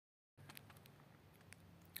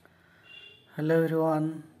Hello everyone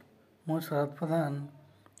मु शरद प्रधान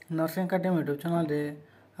nursing academy YouTube channel रे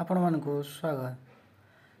आपण मानकु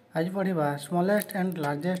स्वागत। आज पढ़ा smallest and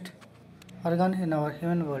largest organ in our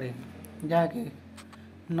human body जहाँकि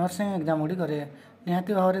नर्सिंग एग्जाम गुड़िक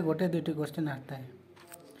निहाती भाव में गोटे दुईटी क्वेश्चन आता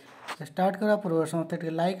है। स्टार्ट करने पूर्व समस्त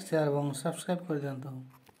लाइक शेयर और सब्सक्राइब कर दिंतु।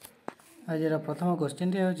 आज प्रथम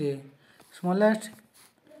क्वेश्चन टी हूँ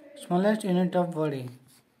smallest unit of body.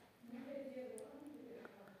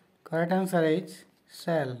 Correct answer is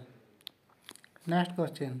cell. Next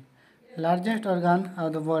question. Largest organ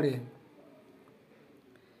of the body.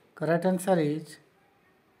 Correct answer is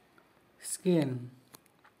skin.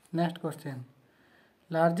 Next question.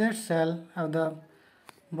 Largest cell of the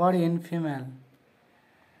body in female.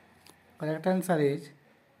 Correct answer is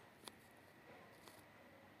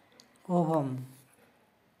ovum.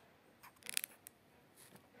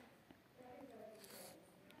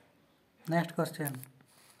 Next question.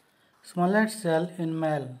 Smallest cell in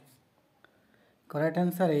male. Correct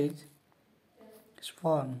answer is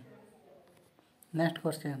sperm. Next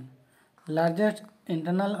question. Largest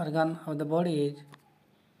internal organ of the body is.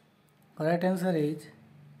 Correct answer is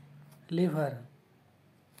liver.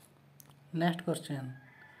 Next question.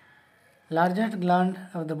 Largest gland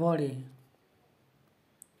of the body.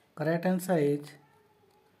 Correct answer is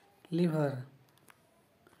liver.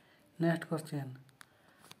 Next question.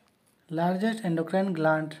 Largest endocrine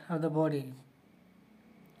gland of the body.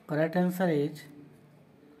 Correct answer is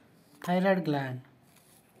thyroid gland.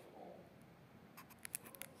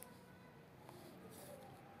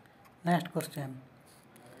 Next question.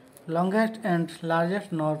 Longest and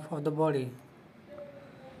largest nerve of the body.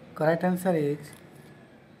 Correct answer is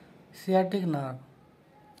sciatic nerve.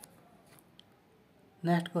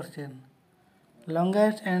 Next question.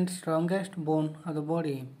 Longest and strongest bone of the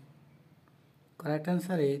body. Correct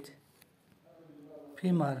answer is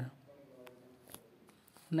femur.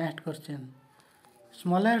 Next question.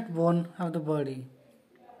 Smallest bone of the body.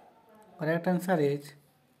 Correct answer is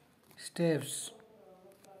stapes.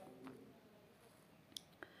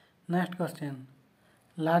 Next question.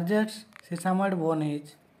 Largest sesamoid bone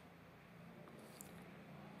is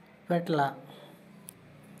patella.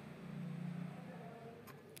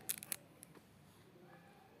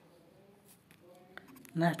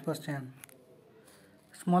 Next question.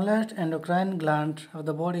 Smallest endocrine gland of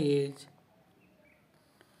the body is.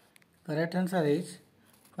 Correct answer is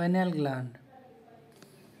pineal gland.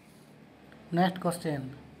 Next question.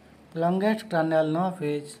 Longest cranial nerve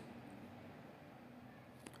is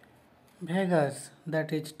vagus,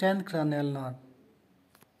 that is 10th cranial nerve.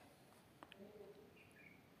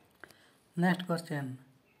 Next question.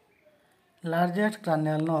 Largest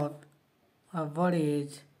cranial nerve of body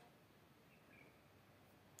is.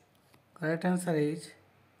 Correct answer is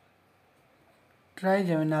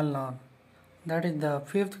trigeminal nerve, that is the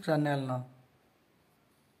 5th cranial nerve.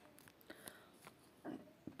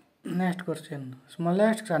 Next question.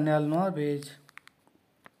 Smallest cranial nerve is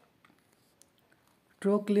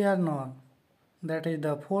trochlear nerve, that is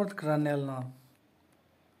the 4th cranial nerve.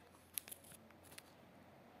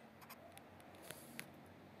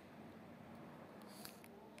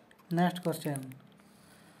 Next question.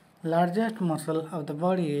 Largest muscle of the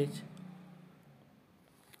body is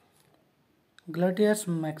gluteus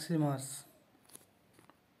maximus.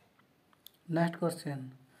 Next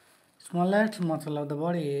question. Smallest muscle of the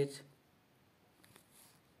body is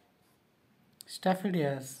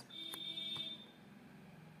staphydius.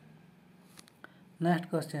 Next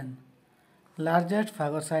question. Largest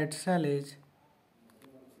phagocyte cell is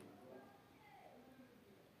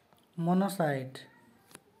monocyte.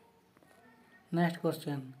 Next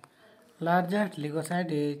question. Largest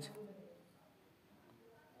leukocyte is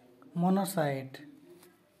monocyte.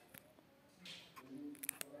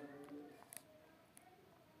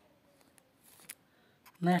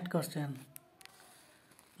 Next question.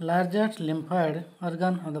 Largest lymphoid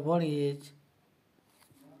organ of the body is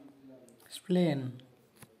spleen.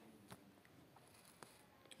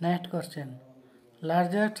 Next question.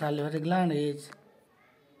 Largest salivary gland is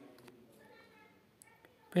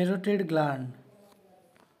parotid gland.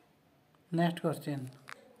 Next question.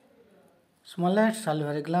 Smallest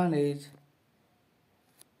salivary gland is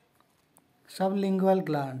sublingual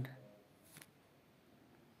gland.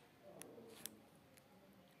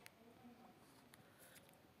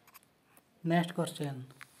 Next question.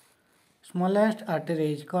 Smallest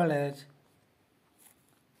artery is called as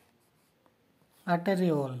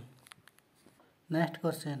arteriole. Next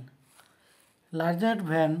question. Largest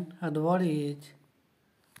vein of the body is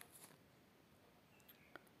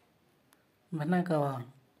vena cava.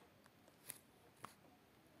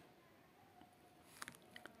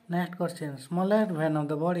 Next question. Smallest vein of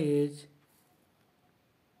the body is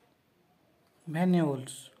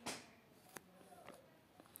venules.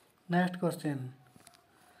 Next question.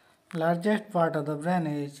 Largest part of the brain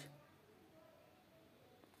is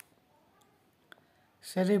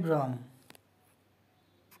cerebrum.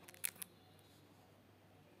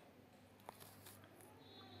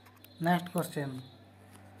 Next question.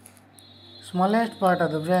 Smallest part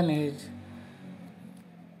of the brain is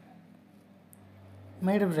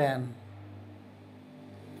midbrain.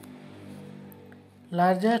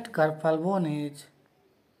 Largest carpal bone is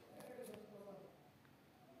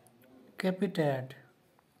capitate.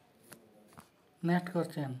 Next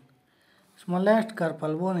question. Smallest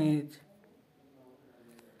carpal bone is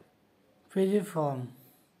pisiform.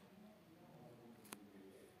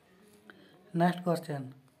 Next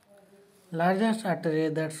question. Largest artery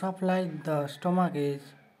that supplies the stomach is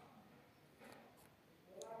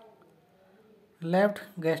left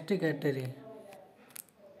gastric artery.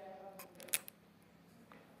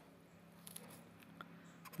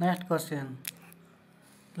 Next question.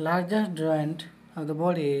 Largest joint of the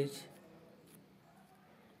body is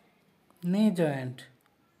knee joint.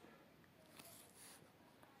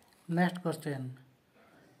 Next question.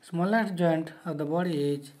 Smallest joint of the body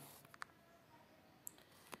is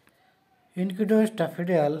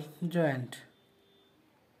incudostaphydial joint.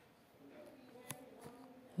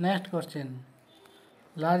 Next question.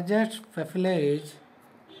 Largest papilla is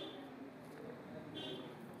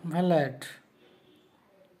palate.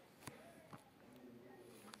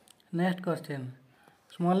 Next question.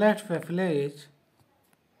 Smallest papilla is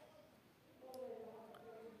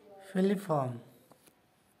filiform.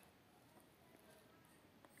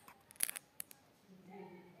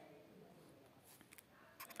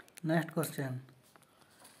 Next question.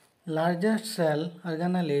 Largest cell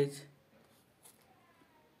organelle is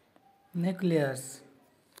nucleus.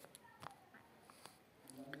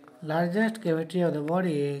 Largest cavity of the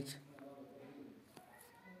body is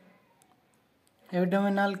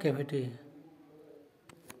abdominal cavity.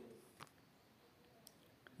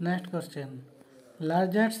 Next question.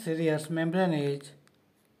 Largest serous membrane is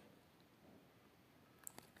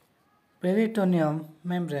peritoneum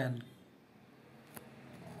membrane.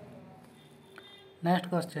 Next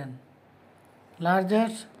question.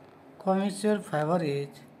 Largest commissure fiber is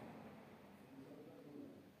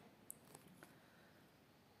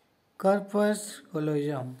corpus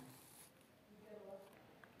callosum.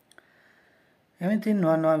 एमती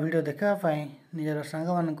नुआ नुआ video देखापी निजर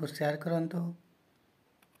सांग share करंतु।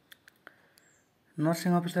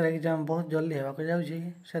 Nursing officer exam बहुत जल्दी होगा जाऊँगी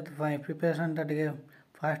से प्रिपरेशन टे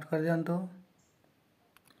फास्ट कर दिंतु।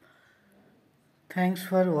 Thanks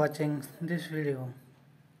for watching this video.